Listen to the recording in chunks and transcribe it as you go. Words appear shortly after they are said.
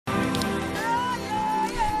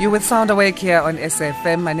You're with Sound Awake here on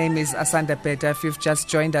SFM. My name is Asanda Beta. If you've just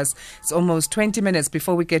joined us, it's almost 20 minutes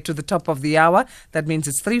before we get to the top of the hour. That means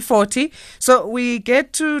it's 3:40. So we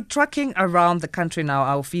get to trucking around the country now,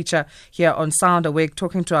 our feature here on Sound Awake,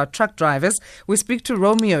 talking to our truck drivers. We speak to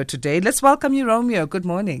Romeo today. Let's welcome you, Romeo. Good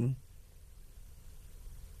morning.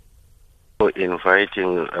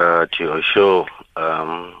 Inviting to your show,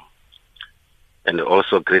 and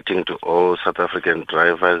also greeting to all South African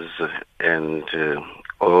drivers and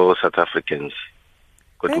all South Africans.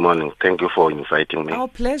 Good morning. Thank you for inviting me. Our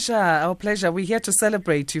pleasure. Our pleasure. We're here to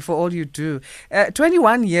celebrate you for all you do.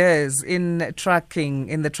 21 years in trucking,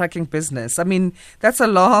 in the trucking business. I mean, that's a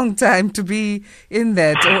long time to be in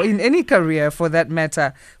that, or in any career for that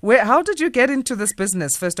matter. How did you get into this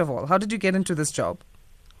business, first of all? How did you get into this job?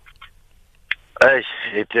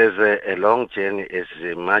 It is a long journey, as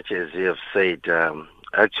much as you have said.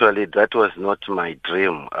 Actually, that was not my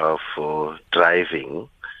dream of driving.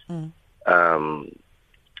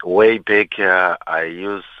 Way back,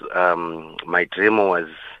 my dream was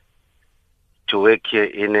to work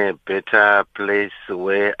in a better place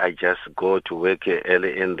where I just go to work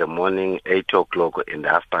early in the morning, 8 o'clock and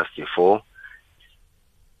 4:30.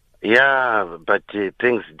 Yeah, but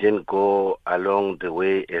things didn't go along the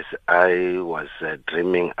way as I was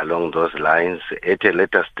dreaming along those lines. At a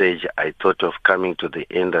later stage, I thought of coming to the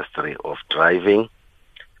industry of driving.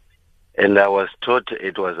 And I was taught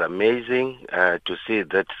it was amazing to see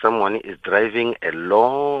that someone is driving a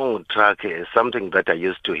long truck, something that I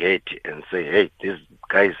used to hate, and say, hey, these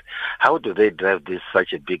guys, how do they drive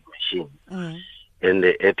such a big machine? And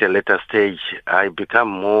at a later stage, I become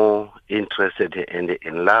more interested and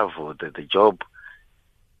in love with the job.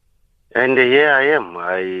 And here I am.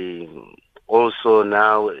 I also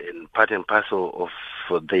now in part and parcel of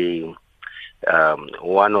the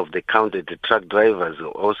one of the counted truck drivers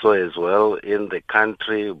also as well in the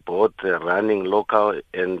country, both running local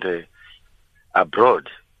and abroad.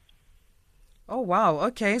 Oh, wow.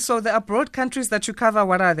 Okay. So the abroad countries that you cover,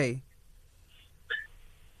 what are they?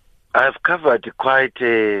 I've covered quite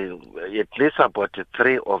at least about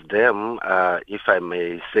 3 of them, if I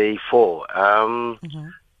may say 4.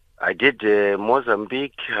 I did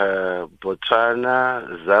Mozambique, Botswana,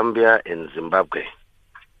 Zambia, and Zimbabwe.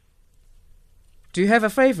 Do you have a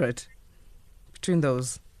favorite between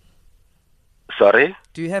those? Sorry?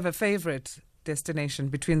 Do you have a favorite destination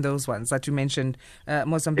between those ones that you mentioned,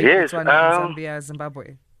 Mozambique, Yes, Botswana, Zambia,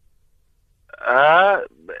 Zimbabwe?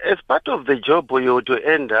 As part of the job, you would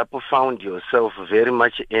end up found yourself very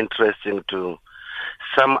much interesting to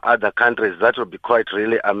some other countries. That will be quite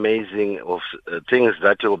really amazing of things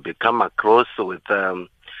that you will come across with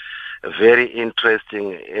very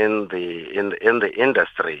interesting in the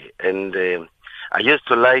industry. And I used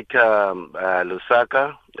to like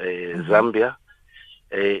Lusaka, Zambia.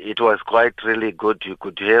 It was quite really good. You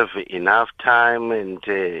could have enough time and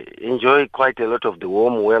enjoy quite a lot of the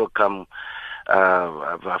warm welcome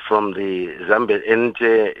from the Zambia. And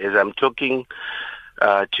as I'm talking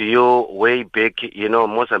to you way back,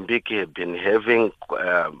 Mozambique have been having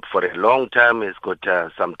for a long time, it's got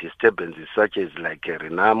some disturbances such as like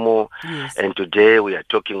Renamo. Yes. And today we are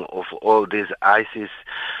talking of all these ISIS.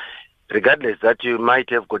 Regardless that you might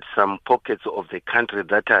have got some pockets of the country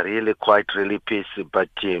that are really quite really peaceful, but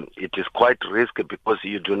it is quite risky because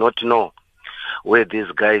you do not know where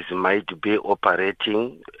these guys might be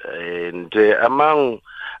operating. And among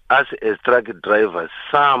us as truck drivers,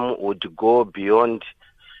 some would go beyond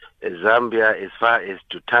Zambia as far as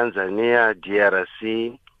to Tanzania,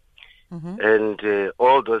 DRC, and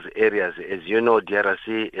all those areas. As you know,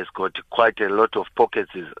 DRC has got quite a lot of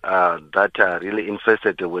pockets that are really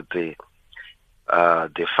infested with the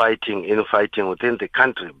infighting within the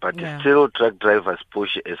country. But still, truck drivers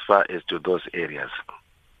push as far as to those areas.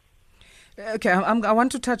 Okay, I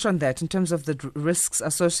want to touch on that in terms of the risks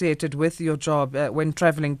associated with your job when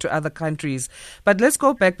traveling to other countries. But let's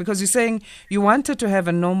go back, because you're saying you wanted to have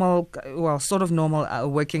a normal, sort of normal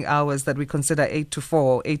working hours that we consider 8 to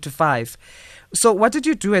 4, 8 to 5. So what did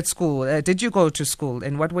you do at school? Did you go to school,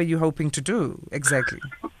 and what were you hoping to do exactly?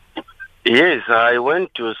 Yes, I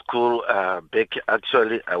went to school back.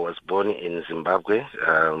 Actually, I was born in Zimbabwe.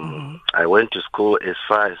 I went to school as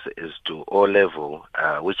far as to O level,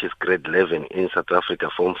 which is grade 11 in South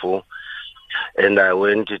Africa, Form 4. And I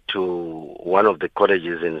went to one of the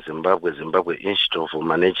colleges in Zimbabwe, Zimbabwe Institute of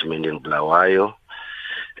Management in Bulawayo.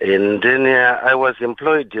 And then I was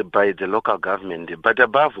employed by the local government. But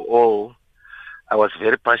above all, I was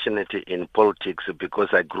very passionate in politics because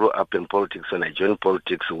I grew up in politics when I joined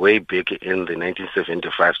politics way back in the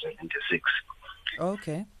 1975-76.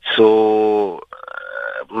 Okay. So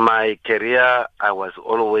my career, I was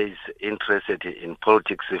always interested in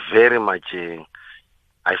politics very much.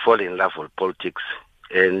 I fall in love with politics.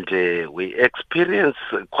 And we experienced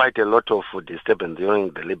quite a lot of disturbance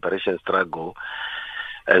during the liberation struggle.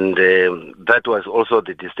 And that was also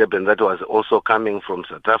the disturbance that was also coming from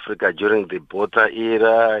South Africa during the Botha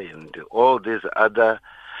era and all these other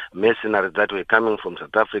mercenaries that were coming from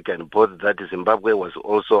South Africa, and both that Zimbabwe was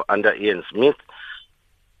also under Ian Smith.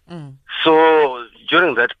 So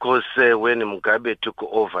during that course, when Mugabe took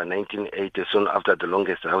over 1980, soon after the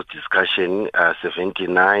longest house discussion,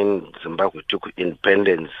 79, Zimbabwe took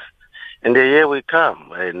independence. And here we come.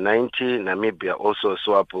 90, Namibia also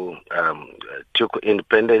SWAPO took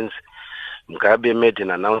independence. Mugabe made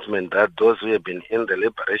an announcement that those who have been in the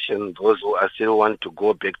liberation, those who are still want to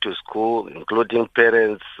go back to school, including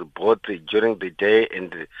parents, both during the day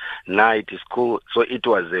and the night school. So it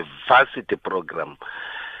was a varsity program.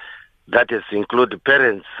 That is include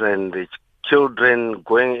parents and the children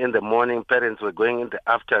going in the morning, parents were going in the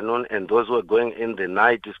afternoon, and those were going in the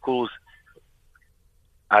night schools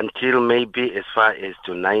until maybe as far as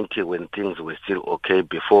to 90 when things were still okay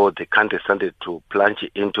before the country started to plunge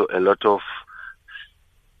into a lot of,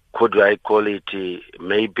 could I call it,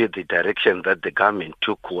 maybe the direction that the government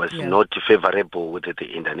took was not favorable with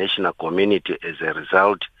the international community. As a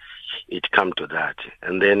result, it came to that.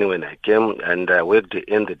 And then when I came and I worked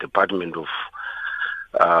in the Department of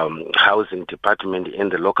Housing Department in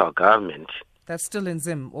the local government. That's still in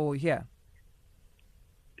Zim or here?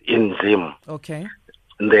 In Zim. Okay.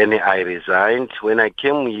 And then I resigned. When I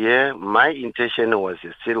came here, my intention was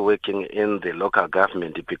still working in the local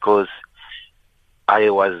government because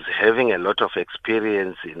I was having a lot of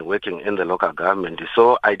experience in working in the local government.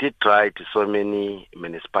 So I did try to so many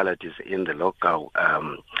municipalities in the local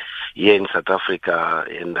here in South Africa.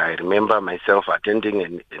 And I remember myself attending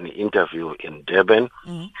an interview in Durban.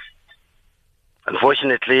 Mm-hmm.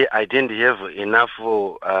 Unfortunately, I didn't have enough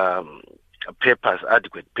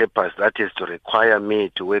adequate papers, that is to require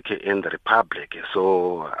me to work in the Republic.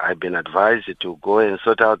 So I've been advised to go and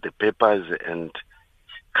sort out the papers and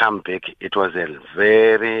come back. It was a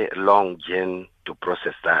very long journey to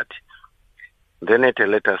process that. Then at a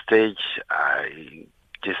later stage, I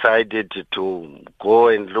decided to go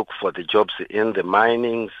and look for the jobs in the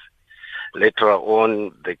minings. Later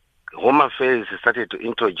on, the Home Affairs started to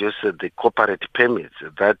introduce the corporate permits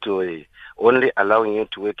that were only allowing you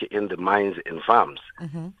to work in the mines and farms.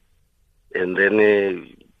 Mm-hmm. And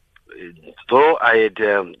then, though I had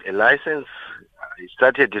a license, I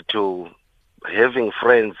started to having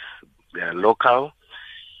friends, they are local,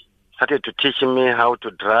 started to teach me how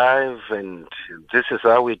to drive, and this is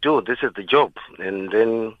how we do, this is the job. And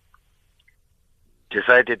then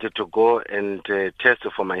decided to go and test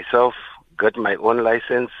for myself, got my own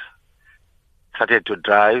license, started to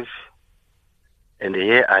drive, and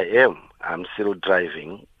here I am. I'm still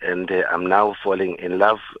driving, and I'm now falling in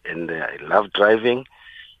love, and I love driving,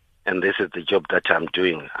 and this is the job that I'm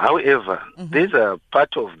doing. However, these are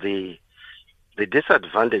part of the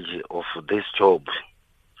disadvantage of this job.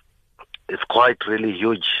 It's quite really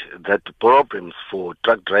huge, that problems for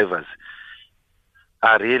truck drivers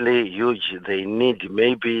are really huge. They need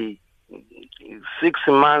maybe 6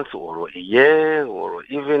 months or a year or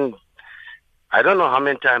even, I don't know how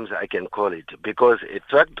many times I can call it, because a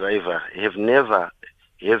truck driver have never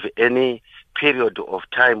have any period of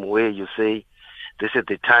time where you say this is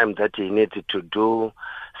the time that he needs to do,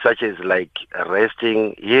 such as like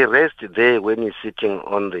resting. He rests there when he's sitting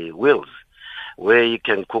on the wheels, where he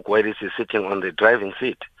can cook while he's sitting on the driving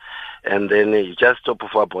seat. And then you just stop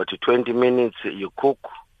for about 20 minutes, you cook.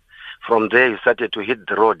 From there, you started to hit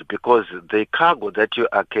the road, because the cargo that you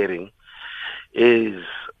are carrying is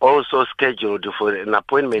also scheduled for an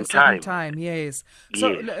appointment time. Yes.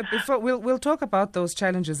 So before we'll talk about those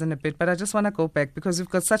challenges in a bit, but I just want to go back, because you've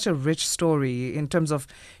got such a rich story in terms of,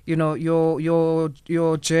 you know,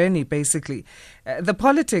 your journey, basically, the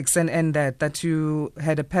politics and that you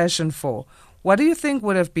had a passion for. What do you think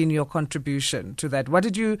would have been your contribution to that? What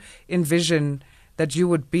did you envision that you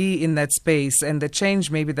would be in that space, and the change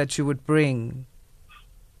maybe that you would bring?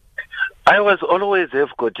 I was always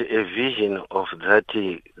have got a vision of that.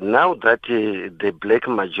 Now that the black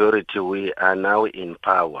majority, we are now in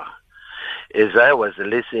power. As I was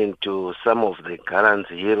listening to some of the gallant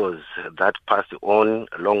heroes that passed on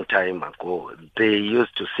a long time ago, they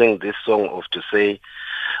used to sing this song of to say,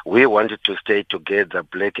 we wanted to stay together,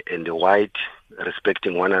 black and white,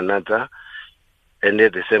 respecting one another, and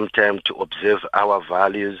at the same time to observe our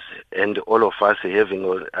values, and all of us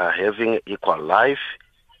having equal life,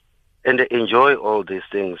 and enjoy all these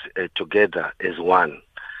things together as one.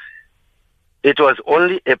 It was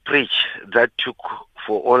only a preach that took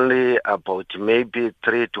for only about maybe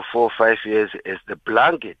 3 to 4, 5 years as the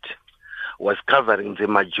blanket was covering the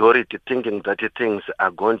majority, thinking that things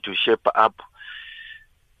are going to shape up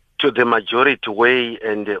to the majority way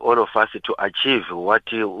and all of us to achieve what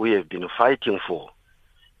we have been fighting for.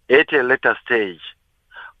 At a later stage,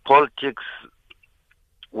 politics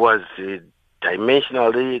was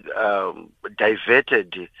dimensionally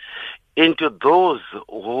diverted into those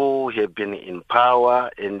who have been in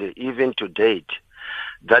power, and even to date,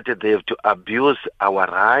 that they have to abuse our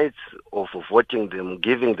rights of voting them,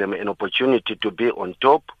 giving them an opportunity to be on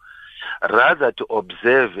top, rather to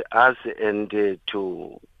observe us and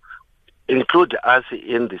to include us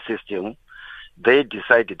in the system. They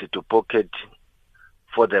decided to pocket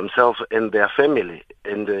for themselves and their family.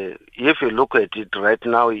 And if you look at it right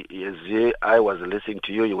now, as I was listening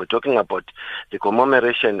to you, you were talking about the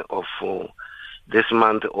commemoration of this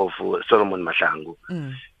month of Solomon Mahlangu.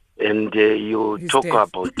 And you His talk death.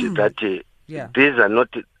 about that Yeah. these are not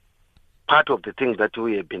part of the things that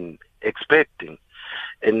we have been expecting.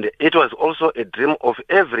 And it was also a dream of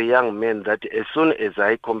every young man that as soon as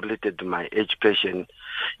I completed my education,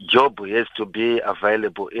 job has to be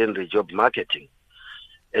available in the job marketing.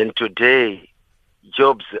 And today,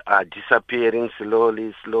 jobs are disappearing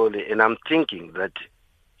slowly. And I'm thinking that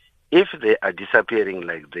if they are disappearing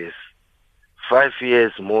like this, 5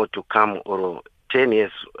 years more to come or 10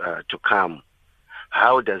 years to come,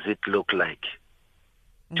 how does it look like?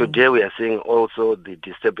 Today we are seeing also the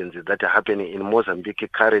disturbances that are happening in Mozambique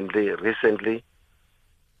currently, recently.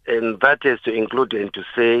 And that is to include and to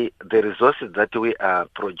say the resources that we are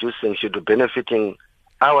producing should be benefiting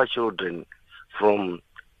our children from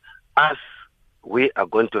us. We are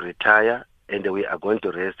going to retire and we are going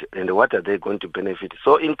to rest, and what are they going to benefit?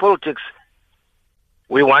 So in politics,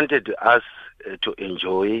 we wanted us to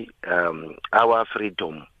enjoy our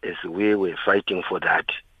freedom as we were fighting for that.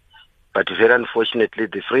 But very unfortunately,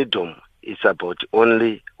 the freedom is about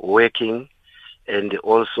only working and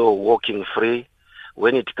also walking free.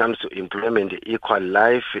 When it comes to employment, equal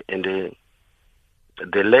life, and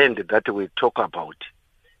the land that we talk about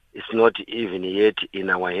is not even yet in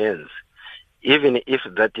our hands. Even if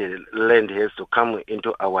that land has to come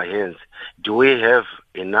into our hands, do we have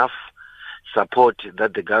enough support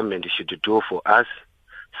that the government should do for us,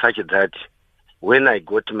 such that when I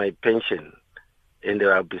got my pension and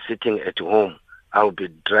I'll be sitting at home, I'll be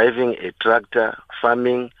driving a tractor,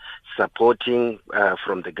 farming, supporting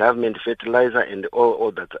from the government fertilizer and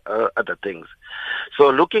all that other things. So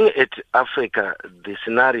looking at Africa, the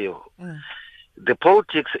scenario, the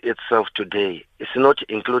politics itself today is not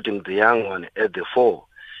including the young one at the fore.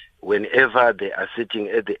 Whenever they are sitting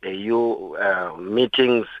at the AU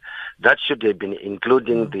meetings, that should have been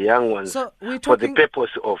including the young ones for the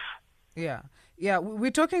purpose of... Yeah, we're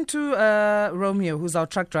talking to Romeo, who's our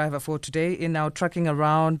truck driver for today in our trucking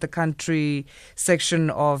around the country section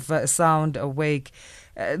of Sound Awake.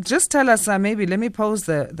 Just tell us, maybe let me pose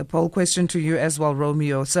the poll question to you as well,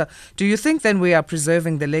 Romeo. So do you think then we are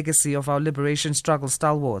preserving the legacy of our liberation struggle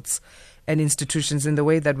stalwarts and institutions in the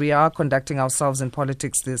way that we are conducting ourselves in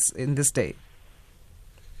politics in this day?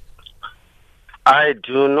 I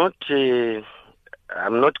do not,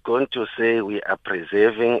 I'm not going to say we are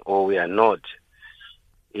preserving or we are not.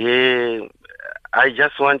 I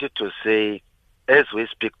just wanted to say, as we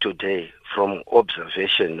speak today, from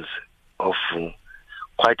observations of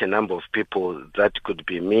quite a number of people, that could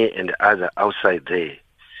be me and other outside there,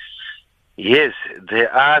 yes,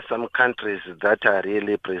 there are some countries that are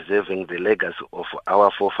really preserving the legacy of our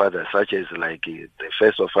forefathers, such as like the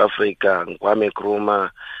First of Africa, Kwame Nkrumah,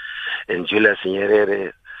 and Julius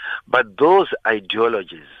Nyerere. But those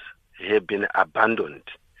ideologies have been abandoned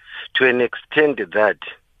to an extent that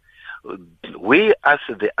we as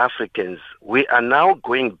the Africans, we are now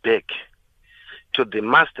going back to the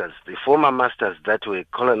masters, the former masters that were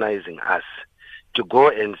colonizing us, to go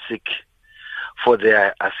and seek for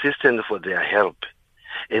their assistance, for their help.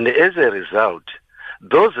 And as a result,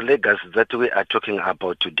 those legacies that we are talking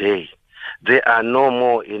about today, they are no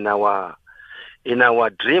more in our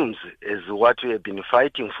dreams as what we have been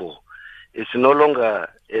fighting for. It's no longer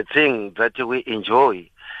a thing that we enjoy.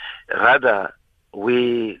 Rather,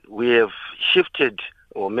 we have shifted,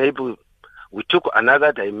 or maybe we took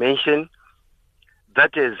another dimension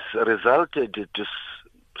that has resulted to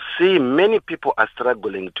see many people are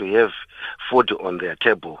struggling to have food on their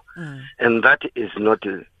table. And that is not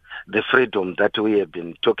the freedom that we have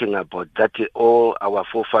been talking about, that all our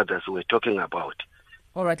forefathers were talking about.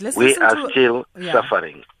 All right, we are still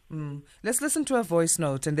suffering. Let's listen to a voice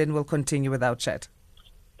note and then we'll continue with our chat.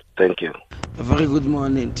 Thank you. A very good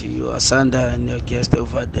morning to you, Asanda, and your guest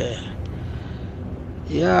over there.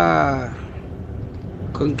 Yeah,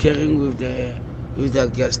 concurring with the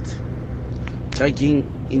guest,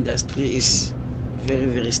 trucking industry is very,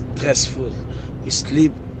 very stressful. You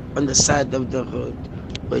sleep on the side of the road.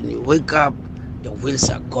 When you wake up, the wheels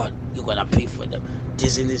are gone. You're gonna pay for them.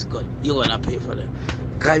 Diesel is gone. You're gonna pay for them.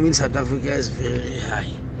 Crime in South Africa is very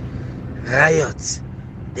high. Riots,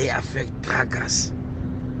 they affect truckers.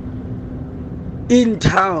 In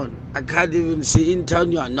town, I can't even see in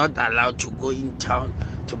town. You are not allowed to go in town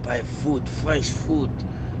to buy food, fresh food.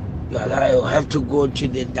 You have to go to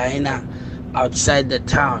the diner outside the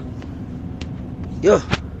town. Yo,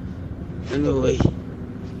 anyway.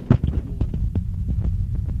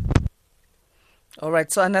 All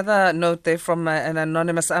right. So another note there from an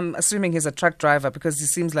anonymous. I'm assuming he's a truck driver because he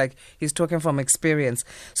seems like he's talking from experience.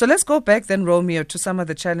 So let's go back then, Romeo, to some of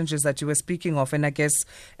the challenges that you were speaking of. And I guess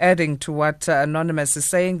adding to what Anonymous is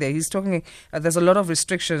saying there, he's talking, there's a lot of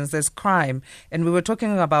restrictions, there's crime. And we were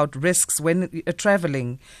talking about risks when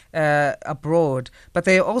traveling abroad. But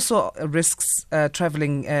there are also risks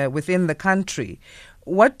traveling within the country.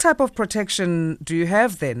 What type of protection do you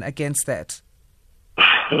have then against that?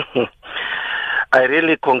 I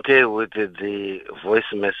really concur with the voice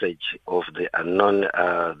message of the unknown,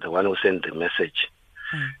 the one who sent the message.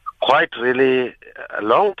 Quite really, a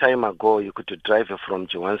long time ago, you could drive from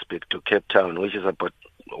Johannesburg to Cape Town, which is about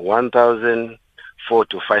 1,400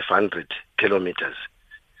 to 500 kilometers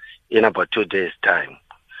in about 2 days' time.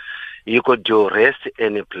 You could do rest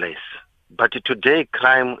any place. But today,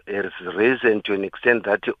 crime has risen to an extent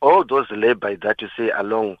that all those labor that you see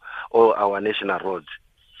along all our national roads,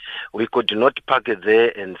 we could not park it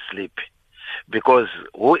there and sleep, because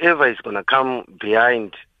whoever is going to come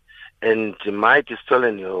behind and might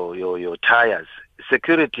stolen your tires,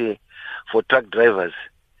 security for truck drivers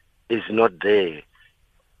is not there.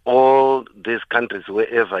 All these countries,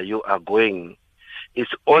 wherever you are going,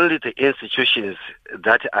 it's only the institutions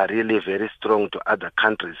that are really very strong to other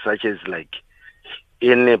countries, such as like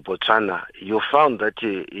in Botswana, you found that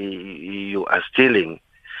you are stealing.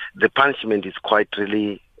 The punishment is quite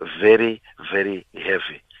really very, very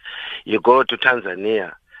heavy. You go to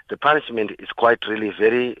Tanzania, the punishment is quite really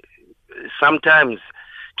very, sometimes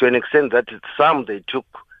to an extent that some they took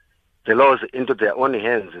the laws into their own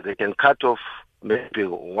hands. They can cut off maybe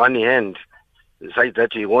one hand, such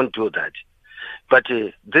that you won't do that. But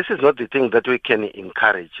this is not the thing that we can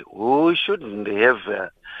encourage. We shouldn't have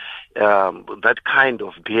that kind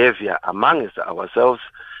of behavior amongst ourselves.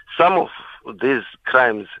 Some of these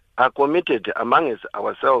crimes are committed amongst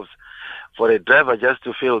ourselves. For a driver just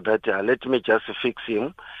to feel that let me just fix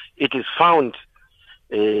him, it is found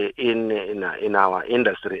in our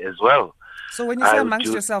industry as well. So when you say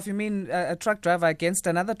amongst yourself, you mean a truck driver against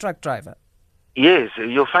another truck driver? Yes,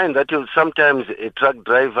 you find that sometimes a truck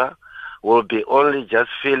driver will be only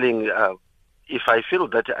just feeling, if I feel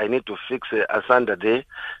that I need to fix a Sunday day,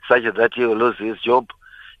 such that he will lose his job,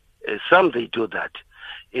 some they do that.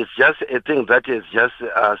 It's just a thing that is just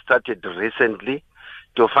started recently,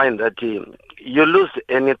 to find that you lose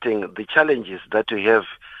anything, the challenges that you have,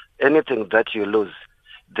 anything that you lose,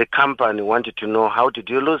 the company wanted to know how did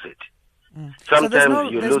you lose it. Sometimes so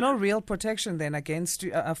there's no real protection then against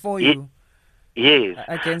you, for you. Yes,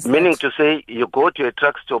 against meaning that. To say you go to a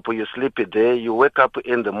truck stop, you sleep there, you wake up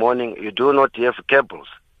in the morning, you do not have cables.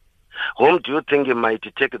 Whom do you think you might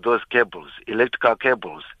take those cables, electrical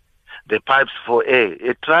cables, the pipes for air?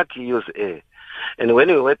 A truck uses air. And when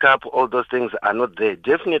you wake up, all those things are not there.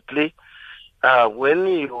 Definitely, when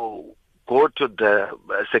you go to the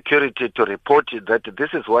security to report that this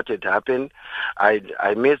is what had happened,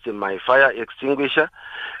 I missed my fire extinguisher,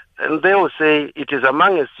 and they will say it is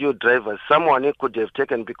amongst you drivers, someone who could have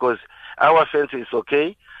taken, because our fence is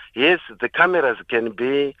okay. Yes, the cameras can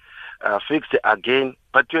be fixed again,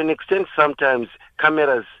 but to an extent, sometimes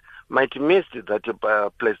cameras might miss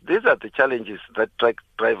that place. These are the challenges that truck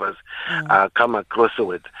drivers come across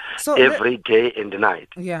with every day and night.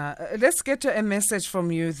 Yeah, let's get to a message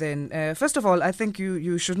from you then. First of all, I think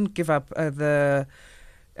you shouldn't give up the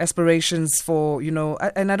aspirations for,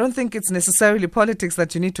 and I don't think it's necessarily politics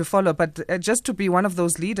that you need to follow, but just to be one of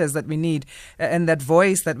those leaders that we need and that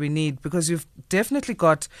voice that we need, because you've definitely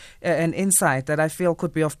got an insight that I feel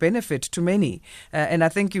could be of benefit to many. And I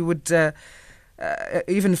think you would...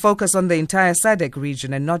 even focus on the entire SADC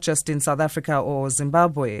region and not just in South Africa or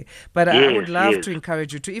Zimbabwe. But I Yes, would love yes. to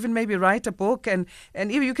encourage you to even maybe write a book, and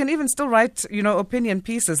you can even still write, opinion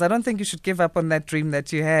pieces. I don't think you should give up on that dream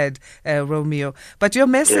that you had, Romeo. But your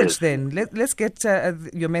message Yes. then, let's get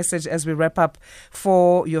your message as we wrap up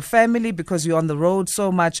for your family, because you're on the road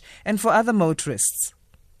so much, and for other motorists.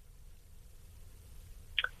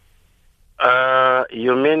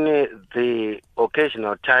 You mean the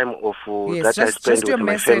occasional time of Yes, that I spend with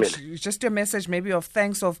my family? just your message, maybe of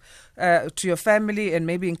thanks to your family, and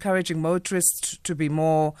maybe encouraging motorists to be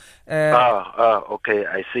more. Okay,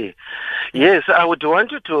 I see. Yes, I would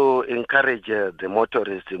want you to encourage the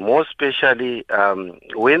motorists, more especially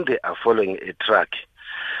when they are following a truck.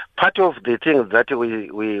 Part of the things that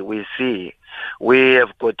we see, we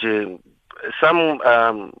have got some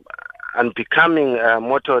unbecoming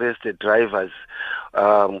motorist drivers.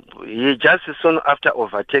 He just soon after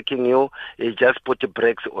overtaking you, he just put the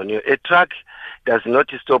brakes on you. A truck does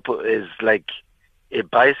not stop as like a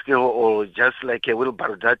bicycle or just like a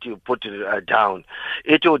wheelbarrow that you put down.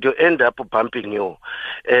 It would end up bumping you,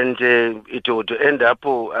 and it would end up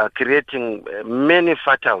creating many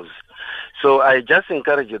fatals. So I just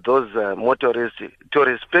encourage those motorists to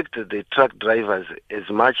respect the truck drivers as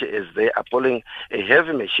much as they are pulling a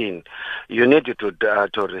heavy machine. You need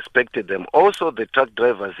to respect them. Also, the truck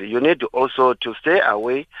drivers, you need also to stay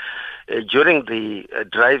away during the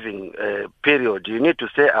driving period. You need to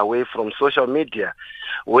stay away from social media,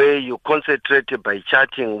 where you concentrate by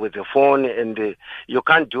chatting with the phone, and you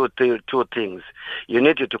can't do two things. You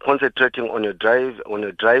need to concentrating on your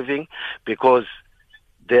driving, because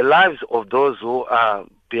the lives of those who are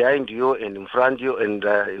behind you and in front of you and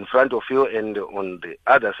in front of you and on the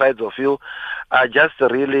other sides of you are just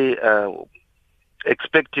really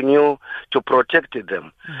expecting you to protect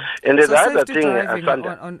them. And So the other safety thing, driving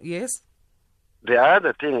Sandra, yes. the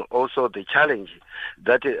other thing also, the challenge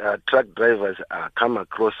that truck drivers come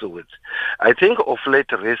across with. I think of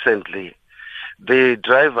late recently, the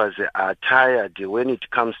drivers are tired when it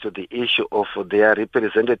comes to the issue of their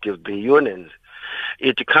representatives, the unions.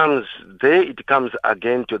 It comes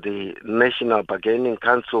again to the National Bargaining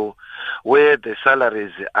Council, where the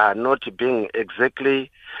salaries are not being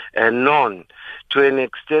exactly known, to an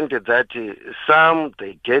extent that some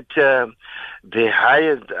they get the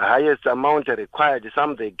highest amount required,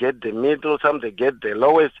 some they get the middle, some they get the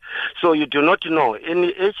lowest. So you do not know.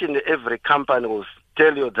 Each and every company will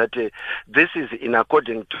tell you that this is in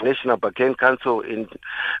according to National Bargaining Council in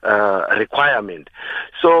requirement.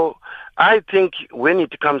 So I think when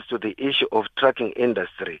it comes to the issue of trucking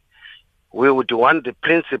industry, we would want the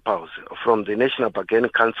principals from the National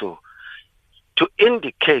Bargaining Council to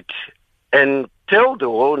indicate and tell the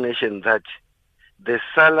whole nation that the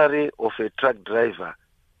salary of a truck driver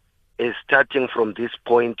is starting from this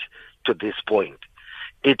point to this point.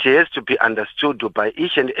 It has to be understood by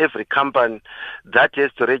each and every company that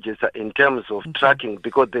has to register in terms of trucking,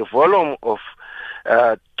 because the volume of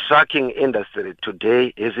trucking industry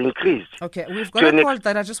today is increased. Okay, we've got a call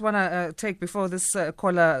that I just want to take before this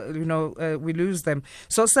caller, we lose them.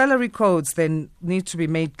 So salary codes then need to be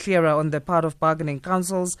made clearer on the part of bargaining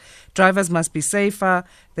councils. Drivers must be safer.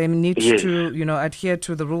 They need to, adhere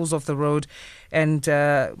to the rules of the road, and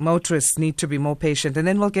motorists need to be more patient. And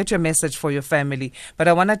then we'll get your message for your family. But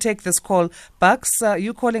I want to take this call. Bucks,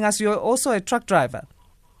 you calling us. You're also a truck driver.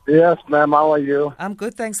 Yes, ma'am. How are you? I'm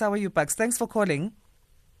good, thanks. How are you, Bucks? Thanks for calling.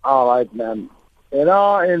 All right, ma'am.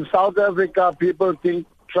 In South Africa, people think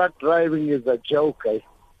truck driving is a joke. Okay.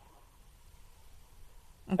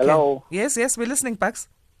 Hello? Yes, we're listening, Bucks.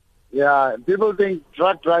 Yeah, people think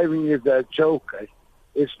truck driving is a joke.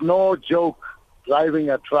 It's no joke driving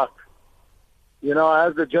a truck.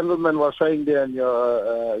 As the gentleman was saying there, and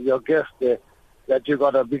your guest there, that you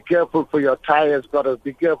got to be careful for your tires, got to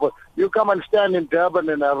be careful. You come and stand in Durban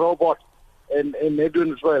in a robot in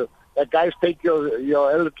Edwinsville. The guys take your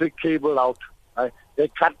electric cable out. They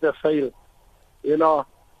cut the sail.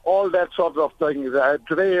 All that sort of things.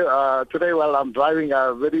 Today, while I'm driving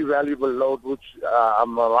a very valuable load, which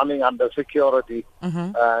I'm running under security,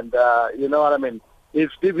 and you know what I mean.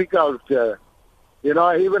 It's difficult.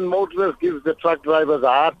 Even motorists give the truck drivers a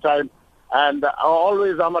hard time. And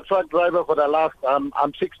I'm a truck driver for the last. I'm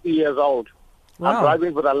 60 years old. Wow. I'm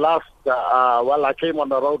driving for the last. I came on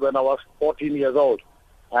the road when I was 14 years old,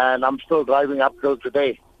 and I'm still driving up till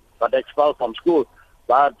today. Got expelled from school,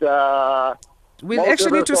 but. We'll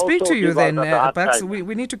actually need to speak to you then, Bucks.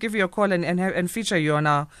 We need to give you a call and feature you on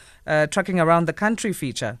our Trucking Around the Country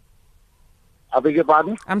feature. I beg your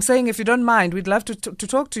pardon? I'm saying, if you don't mind, we'd love to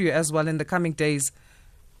talk to you as well in the coming days.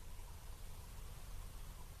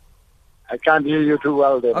 I can't hear you too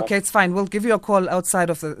well there. Okay, it's fine. We'll give you a call outside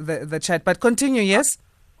of the chat. But continue, yes?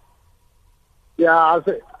 Yeah, I'll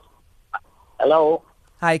say, hello?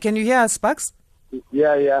 Hi, can you hear us, Bucks?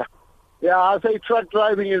 Yeah, I'll say truck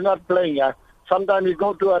driving is not playing. Sometimes you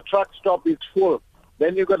go to a truck stop, it's full.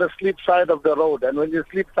 Then you got to sleep side of the road. And when you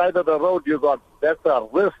sleep side of the road, that's a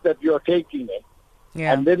risk that you're taking.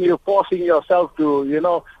 Yeah. And then you're forcing yourself to,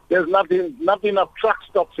 there's not enough truck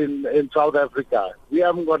stops in South Africa. We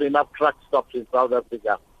haven't got enough truck stops in South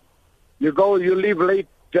Africa. You leave late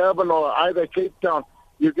Durban or either Cape Town,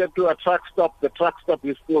 you get to a truck stop, the truck stop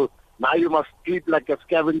is full. Now you must sleep like a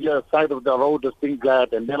scavenger side of the road or things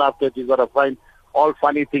like that. And then after that, you got to find all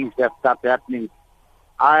funny things that start happening.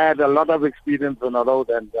 I had a lot of experience on the road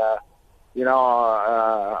and,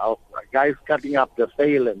 guys cutting up the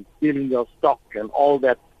sail and stealing your stock and all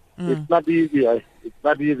that. It's not easy. It's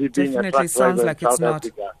not easy being a truck driver in South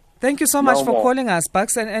Africa. Thank you so much for calling us,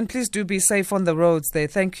 Bucks, and please do be safe on the roads there.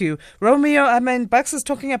 Thank you. Romeo, Bucks is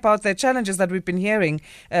talking about the challenges that we've been hearing,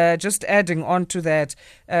 just adding on to that,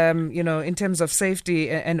 in terms of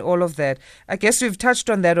safety and all of that. I guess you've touched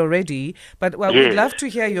on that already, but we'd love to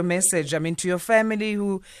hear your message. To your family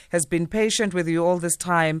who has been patient with you all this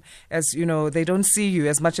time, as, they don't see you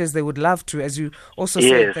as much as they would love to, as you also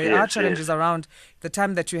said, there are challenges around the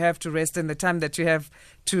time that you have to rest and the time that you have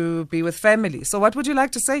to be with family. So what would you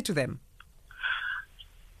like to say to them?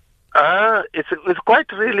 It's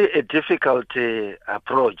quite really a difficult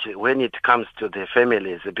approach when it comes to the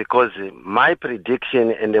families, because my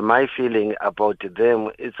prediction and my feeling about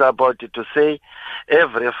them is about to say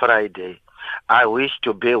every Friday I wish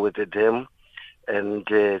to be with them and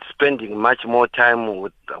spending much more time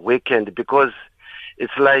with the weekend, because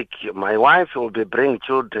it's like my wife will be bringing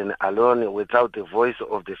children alone without the voice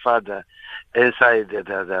of the father inside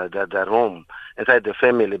the room, inside the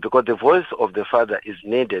family, because the voice of the father is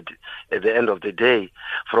needed at the end of the day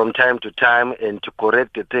from time to time and to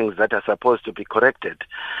correct the things that are supposed to be corrected.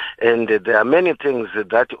 And there are many things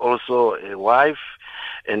that also a wife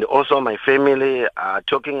and also my family are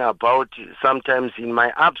talking about sometimes in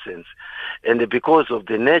my absence. And because of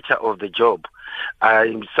the nature of the job,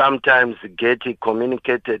 I sometimes get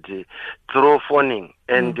communicated through phoning,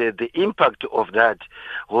 and the impact of that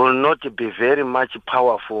will not be very much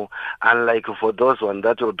powerful, unlike for those ones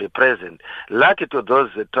that will be present. Lucky to those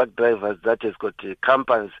truck drivers that has got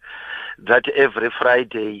companies that every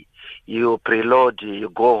Friday you preload, you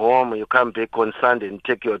go home, you come back on Sunday and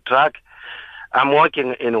take your truck. I'm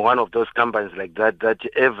working in one of those companies like that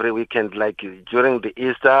every weekend, like during the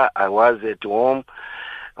Easter, I was at home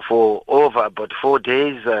for over about 4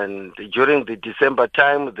 days, and during the December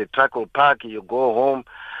time, the truck will park, you go home.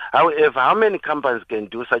 However, how many companies can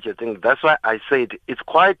do such a thing? That's why I said it's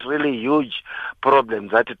quite really huge problem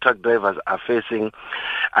that truck drivers are facing.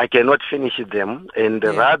 I cannot finish them, and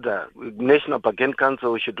rather, National Bargain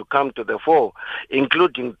Council should come to the fore,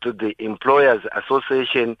 including to the Employers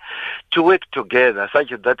Association, to work together such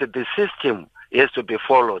that the system has to be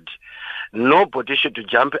followed. Nobody should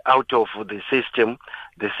jump out of the system.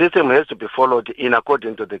 The system has to be followed in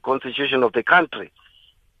according to the constitution of the country.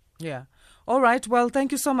 Yeah. All right. Well,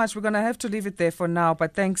 thank you so much. We're going to have to leave it there for now.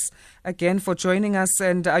 But thanks again for joining us.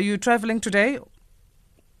 And are you traveling today?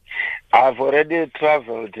 I've already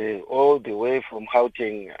traveled all the way from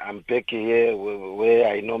Gauteng. I'm back here where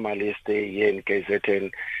I normally stay here in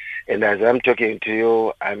KZN. And as I'm talking to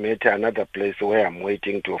you, I'm at another place where I'm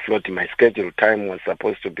waiting to float. My scheduled time was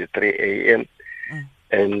supposed to be 3 a.m.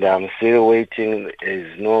 And I'm still waiting.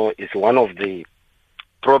 It's one of the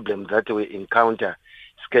problems that we encounter.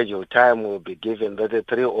 Scheduled time will be given that at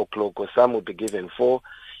 3 o'clock, or some will be given 4.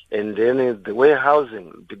 And then the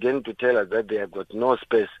warehousing begin to tell us that they have got no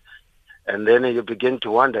space. And then you begin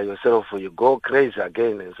to wonder yourself, you go crazy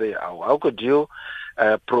again and say, how could you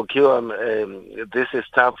procure this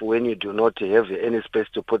stuff when you do not have any space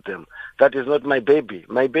to put them? That is not my baby.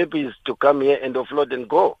 My baby is to come here and offload and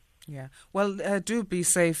go. Yeah. Well, do be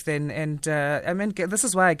safe then. And this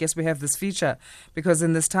is why I guess we have this feature, because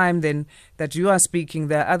in this time then that you are speaking,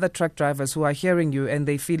 there are other truck drivers who are hearing you and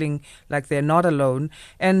they're feeling like they're not alone,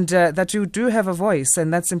 and that you do have a voice,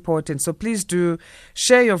 and that's important. So please do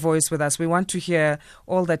share your voice with us. We want to hear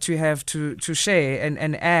all that you have to share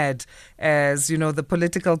and add, as you know, the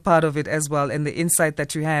political part of it as well, and the insight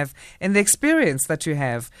that you have and the experience that you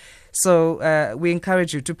have. So we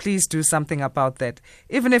encourage you to please do something about that.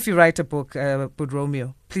 Even if you write a book,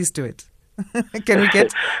 Romeo, please do it. Can we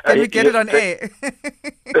get it on air?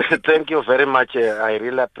 Thank you very much. I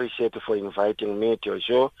really appreciate for inviting me to your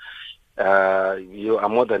show. You are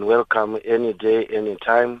more than welcome any day, any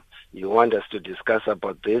time you want us to discuss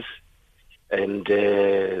about this. and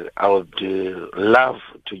I would love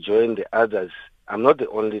to join the others. I'm not the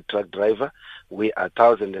only truck driver. We are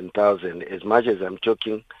thousands and thousands. As much as I'm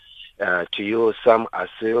talking to you, some are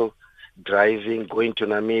still driving, going to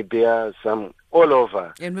Namibia, some all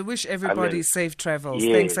over. And we wish everybody safe travels.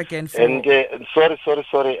 Yes. Thanks again for... And sorry,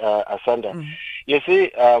 Asanda. Mm. You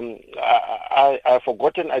see, I've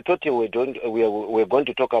forgotten. I thought we were going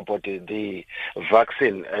to talk about the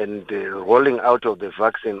vaccine and the rolling out of the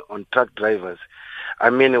vaccine on truck drivers. I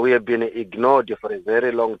mean, we have been ignored for a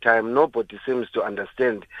very long time. Nobody seems to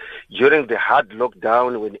understand. During the hard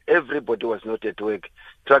lockdown, when everybody was not at work,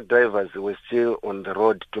 truck drivers were still on the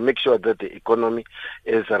road to make sure that the economy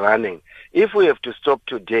is running. If we have to stop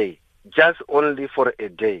today, just only for a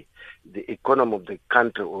day, the economy of the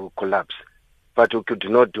country will collapse. But we could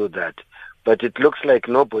not do that. But it looks like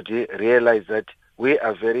nobody realized that we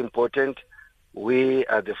are very important. We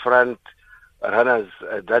are the front runners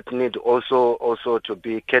that need also to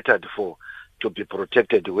be catered for, to be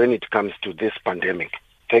protected when it comes to this pandemic.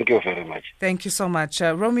 Thank you very much. Thank you so much.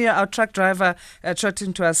 Romeo, our truck driver,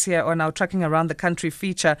 chatting to us here on our Trucking Around the Country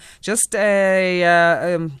feature. Just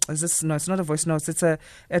is this? No, it's not a voice note. It's a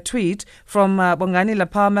tweet from Bongani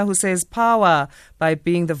Lapama, who says, "Power by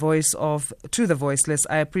being the voice to the voiceless.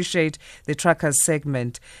 I appreciate the truckers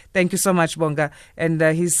segment." Thank you so much, Bonga. And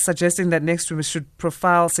he's suggesting that next we should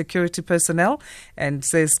profile security personnel, and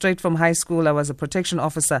says, "Straight from high school, I was a protection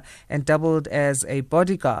officer and doubled as a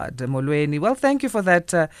bodyguard." Molweni. Well, thank you for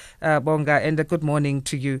that, Bonga, and a good morning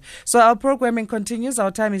to you. So our programming continues.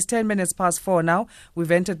 Our time is 10 minutes past 4 now.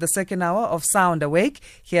 We've entered the second hour of Sound Awake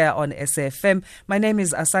here on SAFM. My name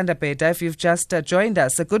is Asanda Beda. If you've just joined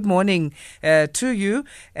us, a good morning to you,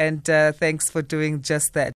 and thanks for doing just that.